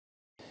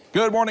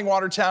Good morning,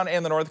 Watertown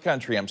and the North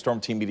Country. I'm Storm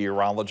Team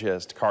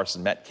meteorologist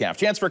Carson Metcalf.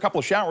 Chance for a couple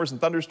of showers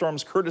and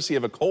thunderstorms courtesy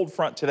of a cold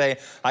front today.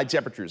 High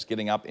temperatures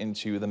getting up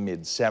into the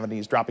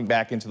mid-70s, dropping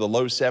back into the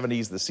low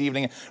 70s this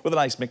evening with a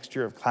nice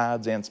mixture of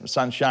clouds and some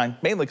sunshine.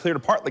 Mainly clear to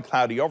partly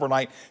cloudy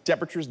overnight.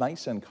 Temperatures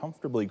nice and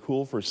comfortably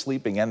cool for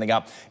sleeping, ending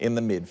up in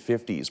the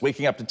mid-50s.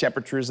 Waking up to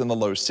temperatures in the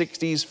low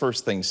 60s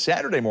first thing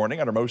Saturday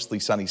morning under mostly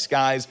sunny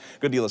skies.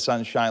 Good deal of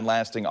sunshine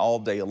lasting all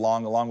day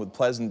long, along with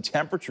pleasant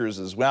temperatures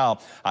as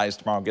well. Highs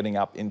tomorrow getting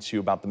up into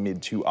about the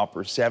mid to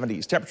upper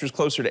 70s. Temperatures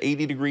closer to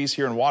 80 degrees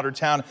here in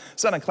Watertown.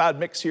 Sun and cloud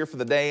mix here for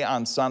the day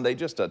on Sunday.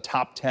 Just a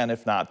top 10,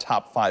 if not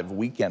top 5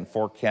 weekend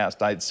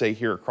forecast, I'd say,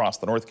 here across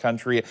the North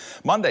Country.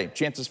 Monday,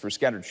 chances for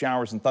scattered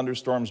showers and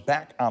thunderstorms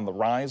back on the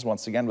rise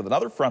once again with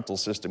another frontal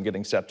system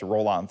getting set to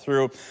roll on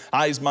through.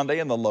 Highs Monday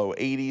in the low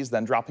 80s,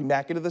 then dropping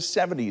back into the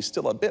 70s.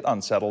 Still a bit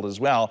unsettled as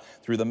well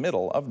through the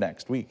middle of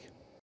next week.